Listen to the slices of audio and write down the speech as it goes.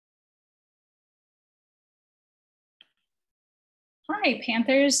Hi,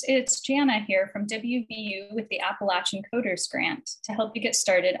 Panthers. It's Jana here from WVU with the Appalachian Coders Grant to help you get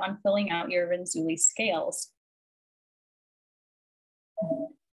started on filling out your Renzulli scales.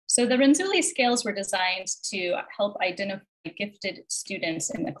 So the Renzulli scales were designed to help identify gifted students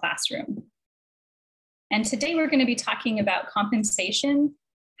in the classroom. And today we're going to be talking about compensation,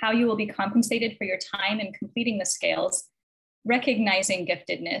 how you will be compensated for your time in completing the scales, recognizing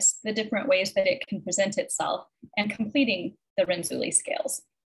giftedness, the different ways that it can present itself, and completing the Renzulli scales.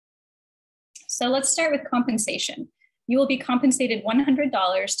 So let's start with compensation. You will be compensated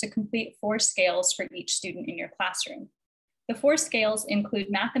 $100 to complete 4 scales for each student in your classroom. The 4 scales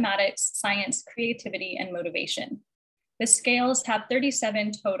include mathematics, science, creativity, and motivation. The scales have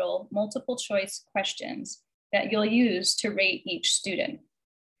 37 total multiple choice questions that you'll use to rate each student.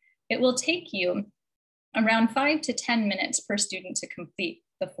 It will take you around 5 to 10 minutes per student to complete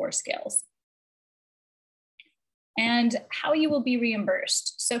the 4 scales. And how you will be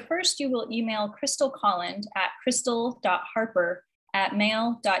reimbursed. So first you will email Crystal Colland at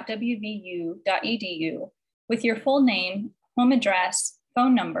crystal.harper@mail.wvu.edu with your full name, home address,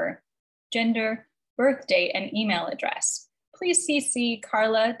 phone number, gender, birth date, and email address. Please CC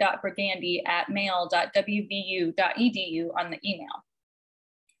carla.brigandy@mail.wvu.edu on the email.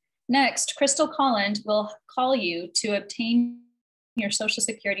 Next, Crystal Colland will call you to obtain your Social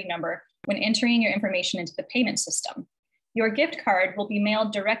Security number when entering your information into the payment system. Your gift card will be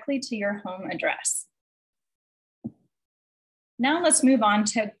mailed directly to your home address. Now let's move on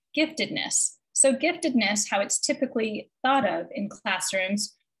to giftedness. So giftedness, how it's typically thought of in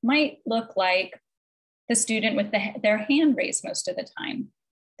classrooms, might look like the student with their hand raised most of the time,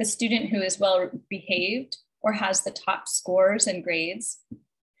 the student who is well behaved or has the top scores and grades.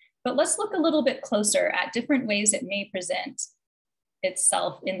 But let's look a little bit closer at different ways it may present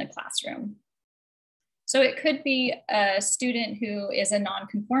itself in the classroom. So it could be a student who is a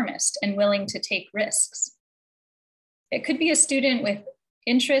nonconformist and willing to take risks. It could be a student with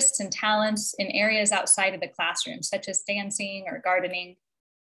interests and talents in areas outside of the classroom, such as dancing or gardening.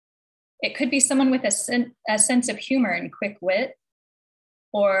 It could be someone with a sense of humor and quick wit,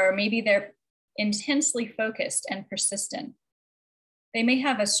 or maybe they're intensely focused and persistent. They may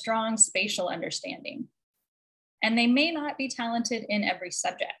have a strong spatial understanding, and they may not be talented in every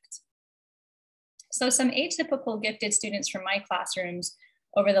subject. So some atypical gifted students from my classrooms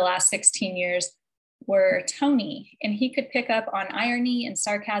over the last 16 years were Tony, and he could pick up on irony and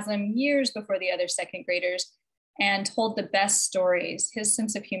sarcasm years before the other second graders and told the best stories. His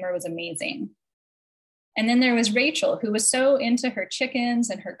sense of humor was amazing. And then there was Rachel, who was so into her chickens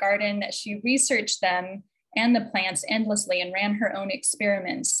and her garden that she researched them and the plants endlessly and ran her own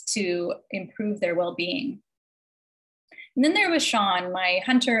experiments to improve their well-being. And then there was Sean, my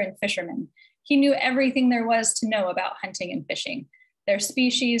hunter and fisherman. He knew everything there was to know about hunting and fishing, their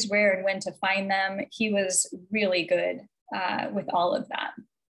species, where and when to find them. He was really good with all of that.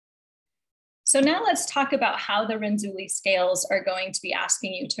 So now let's talk about how the Renzulli scales are going to be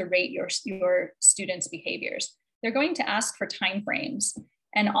asking you to rate your students' behaviors. They're going to ask for timeframes,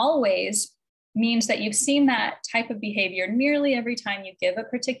 and always means that you've seen that type of behavior nearly every time you give a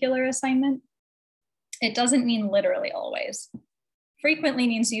particular assignment. It doesn't mean literally always. Frequently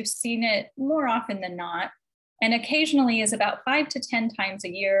means you've seen it more often than not, and occasionally is about 5 to 10 times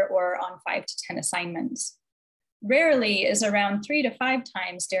a year or on 5 to 10 assignments. Rarely is around 3 to 5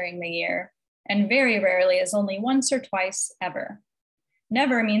 times during the year, and very rarely is only once or twice ever.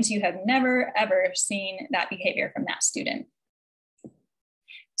 Never means you have never, ever seen that behavior from that student.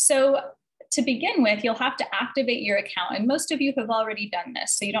 So to begin with, you'll have to activate your account, and most of you have already done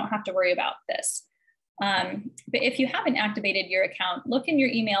this, so you don't have to worry about this. But if you haven't activated your account, look in your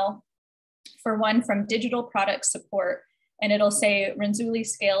email for one from Digital Product Support, and it'll say Renzulli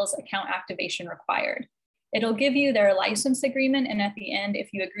Scales account activation required. It'll give you their license agreement, and at the end,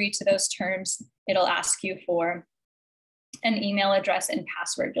 if you agree to those terms, it'll ask you for an email address and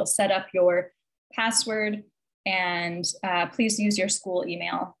password. You'll set up your password, and please use your school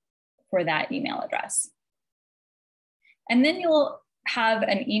email for that email address. And then you'll have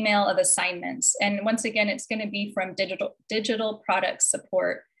an email of assignments. And once again, it's going to be from Digital Product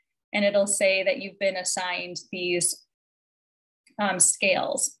Support, and it'll say that you've been assigned these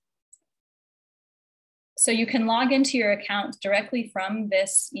scales. So you can log into your account directly from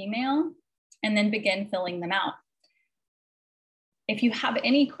this email and then begin filling them out. If you have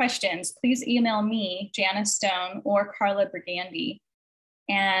any questions, please email me, Janice Stone, or Carla Brigandy,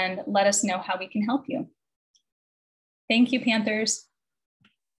 and let us know how we can help you. Thank you, Panthers.